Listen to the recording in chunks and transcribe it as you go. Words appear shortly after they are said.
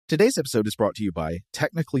Today's episode is brought to you by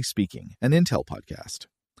Technically Speaking, an Intel podcast.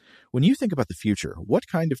 When you think about the future, what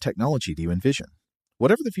kind of technology do you envision?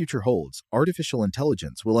 Whatever the future holds, artificial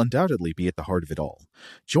intelligence will undoubtedly be at the heart of it all.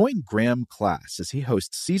 Join Graham Class as he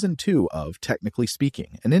hosts Season 2 of Technically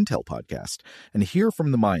Speaking, an Intel podcast, and hear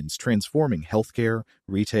from the minds transforming healthcare,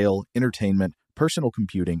 retail, entertainment, personal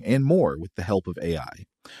computing, and more with the help of AI.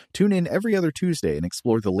 Tune in every other Tuesday and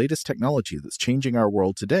explore the latest technology that's changing our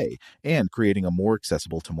world today and creating a more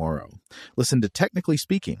accessible tomorrow. Listen to Technically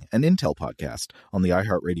Speaking, an Intel podcast on the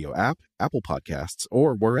iHeartRadio app, Apple Podcasts,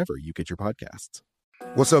 or wherever you get your podcasts.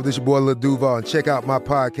 What's up, this your boy Lil Duval, and check out my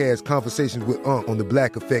podcast, Conversations with Unc, on the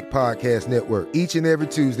Black Effect Podcast Network. Each and every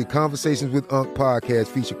Tuesday, Conversations with Unc podcast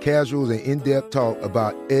feature casuals and in-depth talk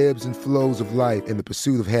about ebbs and flows of life and the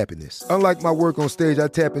pursuit of happiness. Unlike my work on stage, I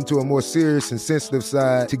tap into a more serious and sensitive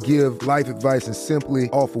side to give life advice and simply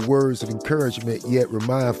offer words of encouragement, yet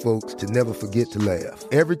remind folks to never forget to laugh.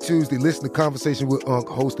 Every Tuesday, listen to Conversations with Unc,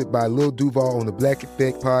 hosted by Lil Duval on the Black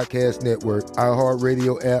Effect Podcast Network,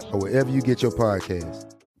 iHeartRadio app, or wherever you get your podcasts.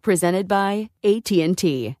 Presented by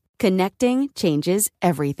AT&T. Connecting changes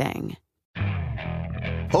everything.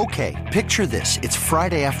 Okay, picture this. It's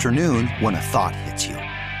Friday afternoon when a thought hits you.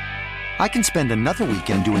 I can spend another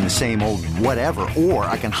weekend doing the same old whatever, or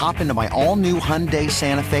I can hop into my all-new Hyundai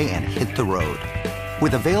Santa Fe and hit the road.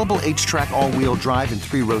 With available H-Track all-wheel drive and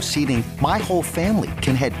 3-row seating, my whole family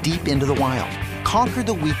can head deep into the wild. Conquer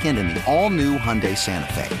the weekend in the all-new Hyundai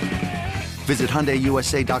Santa Fe. Visit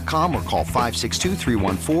HyundaiUSA.com or call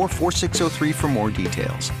 562-314-4603 for more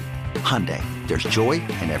details. Hyundai, there's joy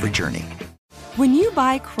in every journey. When you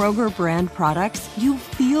buy Kroger brand products, you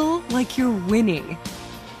feel like you're winning.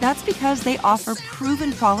 That's because they offer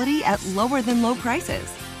proven quality at lower than low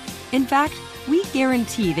prices. In fact, we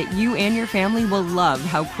guarantee that you and your family will love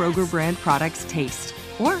how Kroger brand products taste,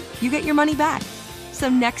 or you get your money back. So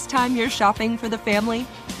next time you're shopping for the family,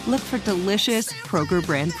 look for delicious Kroger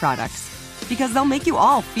brand products, because they'll make you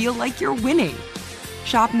all feel like you're winning.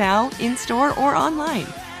 Shop now, in-store, or online.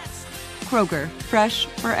 Kroger, fresh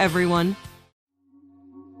for everyone.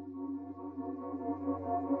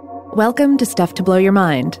 Welcome to Stuff to Blow Your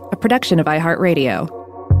Mind, a production of iHeartRadio.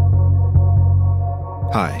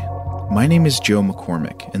 Hi, my name is Joe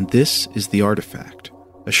McCormick, and this is The Artifact,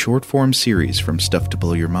 a short-form series from Stuff to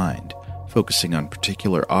Blow Your Mind, focusing on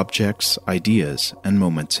particular objects, ideas, and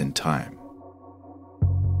moments in time.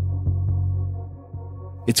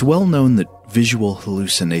 It's well known that visual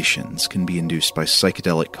hallucinations can be induced by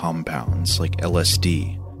psychedelic compounds like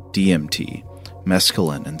LSD, DMT,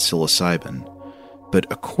 mescaline, and psilocybin. But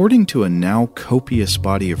according to a now copious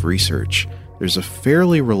body of research, there's a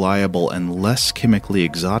fairly reliable and less chemically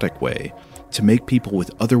exotic way to make people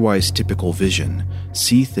with otherwise typical vision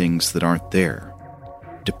see things that aren't there.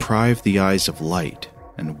 Deprive the eyes of light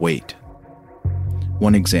and wait.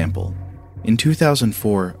 One example. In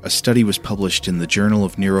 2004, a study was published in the Journal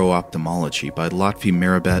of Neuro-Ophthalmology by Lotfi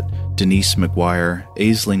Merabet, Denise McGuire,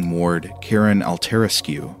 Aisling Ward, Karen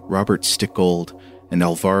Alterescu, Robert Stickold, and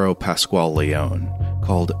Alvaro Pascual Leon,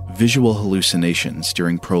 called Visual Hallucinations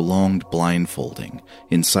During Prolonged Blindfolding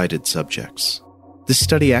in Sighted Subjects. This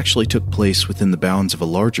study actually took place within the bounds of a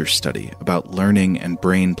larger study about learning and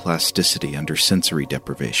brain plasticity under sensory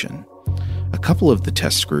deprivation. A couple of the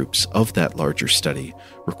test groups of that larger study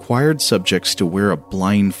required subjects to wear a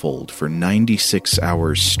blindfold for 96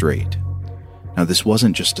 hours straight. Now, this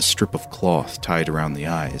wasn't just a strip of cloth tied around the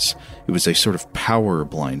eyes. It was a sort of power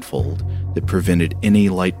blindfold that prevented any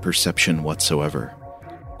light perception whatsoever.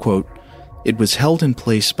 Quote, "It was held in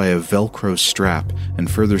place by a Velcro strap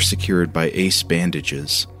and further secured by ace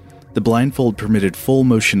bandages. The blindfold permitted full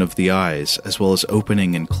motion of the eyes as well as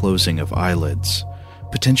opening and closing of eyelids.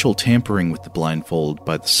 Potential tampering with the blindfold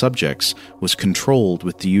by the subjects was controlled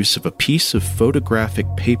with the use of a piece of photographic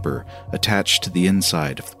paper attached to the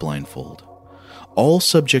inside of the blindfold. All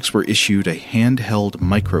subjects were issued a handheld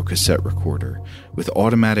microcassette recorder with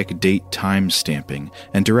automatic date-time stamping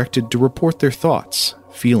and directed to report their thoughts,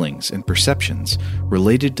 feelings, and perceptions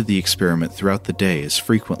related to the experiment throughout the day as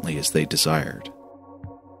frequently as they desired."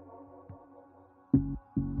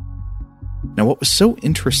 Now, what was so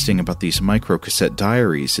interesting about these microcassette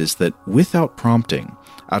diaries is that, without prompting,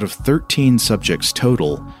 out of 13 subjects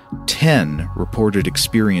total, 10 reported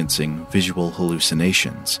experiencing visual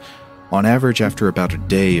hallucinations, on average after about a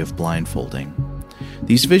day of blindfolding.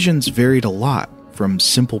 These visions varied a lot, from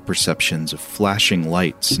simple perceptions of flashing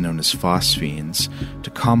lights known as phosphenes to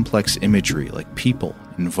complex imagery like people,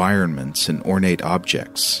 environments, and ornate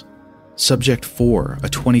objects. Subject 4, a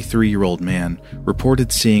 23-year-old man,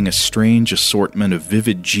 reported seeing a strange assortment of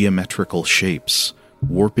vivid geometrical shapes,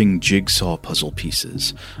 warping jigsaw puzzle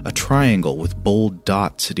pieces, a triangle with bold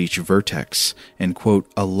dots at each vertex, and,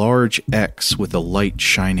 quote, a large X with a light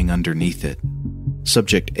shining underneath it.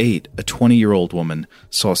 Subject 8, a 20-year-old woman,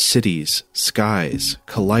 saw cities, skies,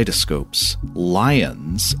 kaleidoscopes,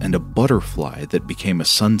 lions, and a butterfly that became a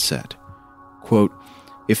sunset. Quote,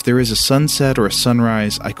 if there is a sunset or a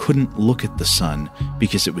sunrise, I couldn't look at the sun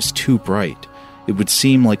because it was too bright. It would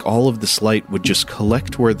seem like all of this light would just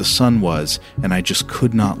collect where the sun was, and I just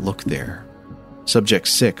could not look there. Subject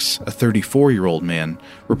 6, a 34-year-old man,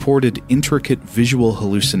 reported intricate visual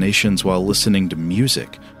hallucinations while listening to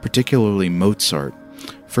music, particularly Mozart.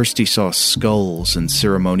 First he saw skulls and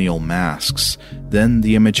ceremonial masks, then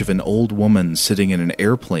the image of an old woman sitting in an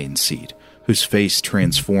airplane seat, whose face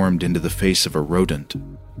transformed into the face of a rodent.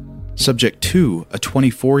 Subject 2, a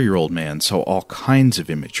 24-year-old man, saw all kinds of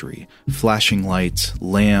imagery, flashing lights,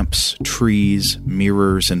 lamps, trees,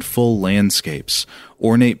 mirrors, and full landscapes,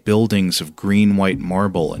 ornate buildings of green-white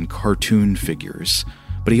marble and cartoon figures.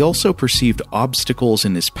 But he also perceived obstacles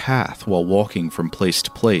in his path while walking from place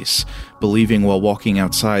to place, believing while walking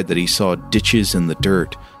outside that he saw ditches in the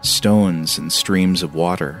dirt, stones, and streams of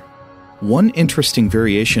water. One interesting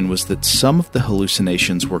variation was that some of the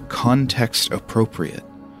hallucinations were context-appropriate.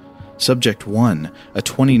 Subject 1, a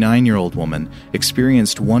 29-year-old woman,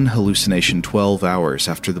 experienced one hallucination 12 hours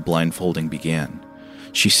after the blindfolding began.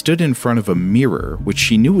 She stood in front of a mirror, which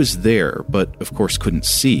she knew was there, but of course couldn't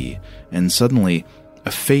see, and suddenly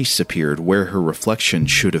a face appeared where her reflection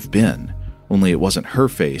should have been, only it wasn't her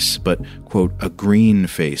face, but, quote, a green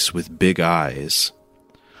face with big eyes.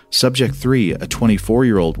 Subject 3, a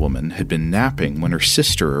 24-year-old woman, had been napping when her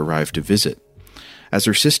sister arrived to visit. As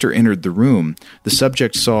her sister entered the room, the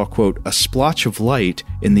subject saw, quote, a splotch of light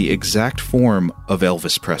in the exact form of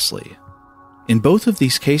Elvis Presley. In both of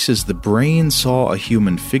these cases, the brain saw a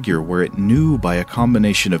human figure where it knew by a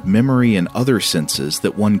combination of memory and other senses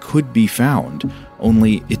that one could be found,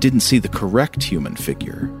 only it didn't see the correct human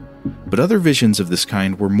figure. But other visions of this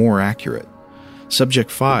kind were more accurate. Subject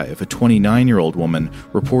 5, a 29-year-old woman,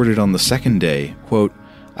 reported on the second day, quote,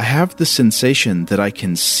 I have the sensation that I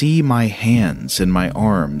can see my hands and my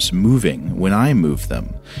arms moving when I move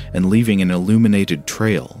them and leaving an illuminated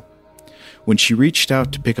trail. When she reached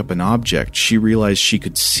out to pick up an object, she realized she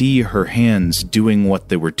could see her hands doing what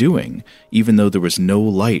they were doing, even though there was no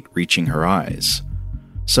light reaching her eyes.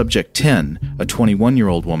 Subject 10, a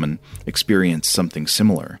 21-year-old woman, experienced something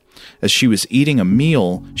similar. As she was eating a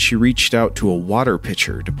meal, she reached out to a water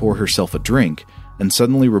pitcher to pour herself a drink, and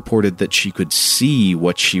suddenly reported that she could see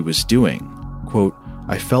what she was doing. Quote,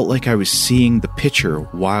 I felt like I was seeing the pitcher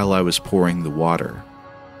while I was pouring the water.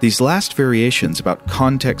 These last variations about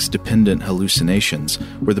context-dependent hallucinations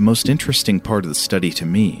were the most interesting part of the study to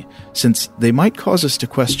me, since they might cause us to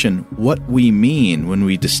question what we mean when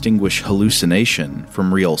we distinguish hallucination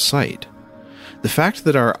from real sight. The fact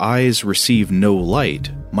that our eyes receive no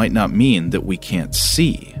light might not mean that we can't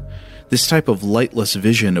see. This type of lightless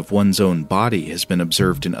vision of one's own body has been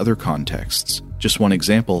observed in other contexts. Just one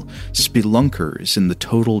example, spelunkers in the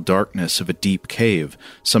total darkness of a deep cave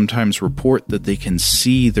sometimes report that they can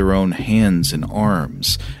see their own hands and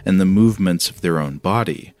arms and the movements of their own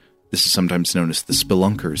body. This is sometimes known as the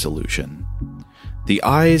spelunker's illusion. The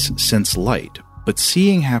eyes sense light, but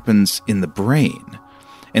seeing happens in the brain.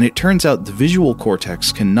 And it turns out the visual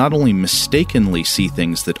cortex can not only mistakenly see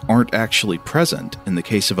things that aren't actually present in the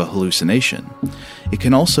case of a hallucination, it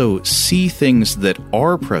can also see things that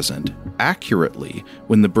are present accurately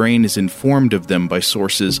when the brain is informed of them by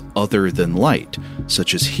sources other than light,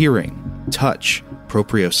 such as hearing, touch,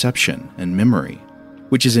 proprioception, and memory.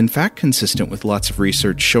 Which is in fact consistent with lots of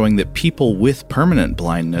research showing that people with permanent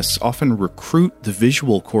blindness often recruit the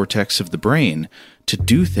visual cortex of the brain to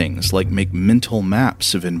do things like make mental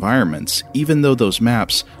maps of environments, even though those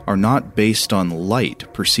maps are not based on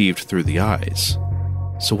light perceived through the eyes.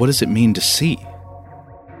 So what does it mean to see?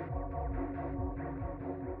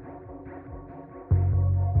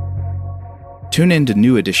 Tune in to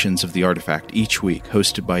new editions of The Artifact each week,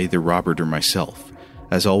 hosted by either Robert or myself.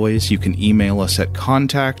 As always, you can email us at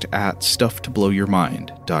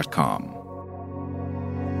contact@stufftoblowyourmind.com.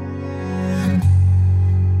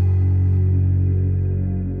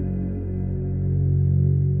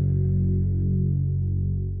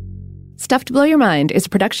 Stuff to Blow Your Mind is a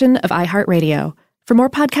production of iHeartRadio. For more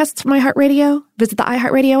podcasts from iHeartRadio, visit the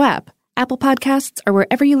iHeartRadio app, Apple Podcasts, or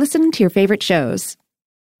wherever you listen to your favorite shows.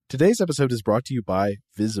 Today's episode is brought to you by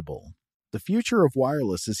Visible. The future of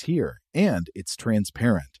wireless is here, and it's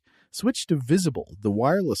transparent. Switch to Visible, the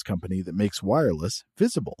wireless company that makes wireless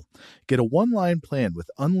visible. Get a one-line plan with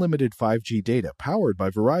unlimited 5G data powered by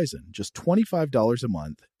Verizon, just $25 a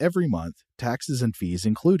month, every month, taxes and fees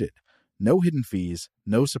included. No hidden fees,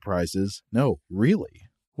 no surprises, no, really.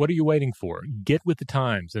 What are you waiting for? Get with the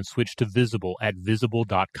times and switch to Visible at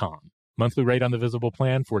Visible.com. Monthly rate on the Visible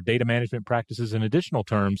plan for data management practices and additional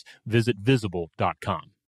terms, visit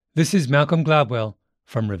Visible.com. This is Malcolm Gladwell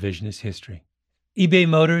from Revisionist History. eBay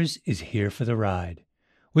Motors is here for the ride.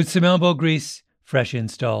 With some elbow grease, fresh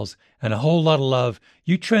installs, and a whole lot of love,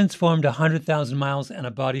 you transformed 100,000 miles and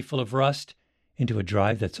a body full of rust into a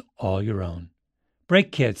drive that's all your own.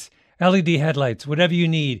 Brake kits, LED headlights, whatever you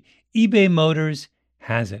need, eBay Motors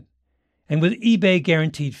has it. And with eBay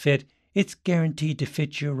Guaranteed Fit, it's guaranteed to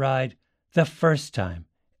fit your ride the first time,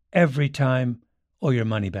 every time, or your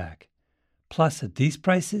money back. Plus, at these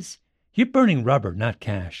prices, you're burning rubber, not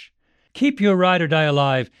cash. Keep your ride or die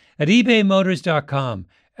alive at ebaymotors.com.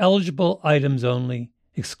 Eligible items only.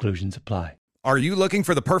 Exclusions apply. Are you looking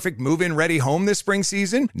for the perfect move-in ready home this spring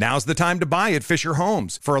season? Now's the time to buy at Fisher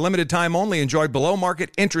Homes. For a limited time only, enjoy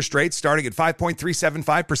below-market interest rates starting at 5.375%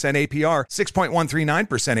 APR,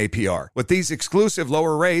 6.139% APR. With these exclusive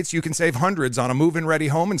lower rates, you can save hundreds on a move-in ready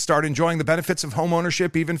home and start enjoying the benefits of home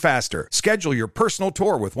ownership even faster. Schedule your personal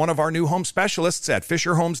tour with one of our new home specialists at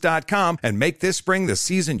FisherHomes.com and make this spring the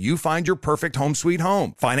season you find your perfect home sweet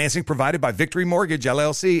home. Financing provided by Victory Mortgage,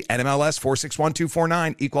 LLC, NMLS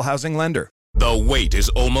 461249, Equal Housing Lender. The wait is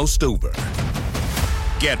almost over.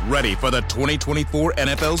 Get ready for the 2024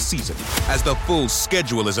 NFL season as the full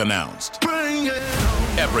schedule is announced.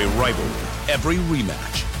 Every rivalry, every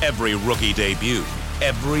rematch, every rookie debut,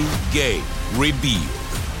 every game revealed.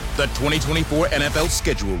 The 2024 NFL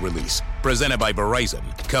schedule release, presented by Verizon,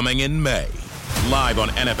 coming in May. Live on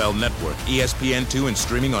NFL Network, ESPN2, and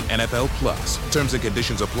streaming on NFL Plus. Terms and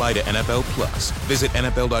conditions apply to NFL Plus. Visit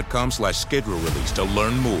NFL.com/schedule release to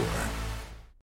learn more.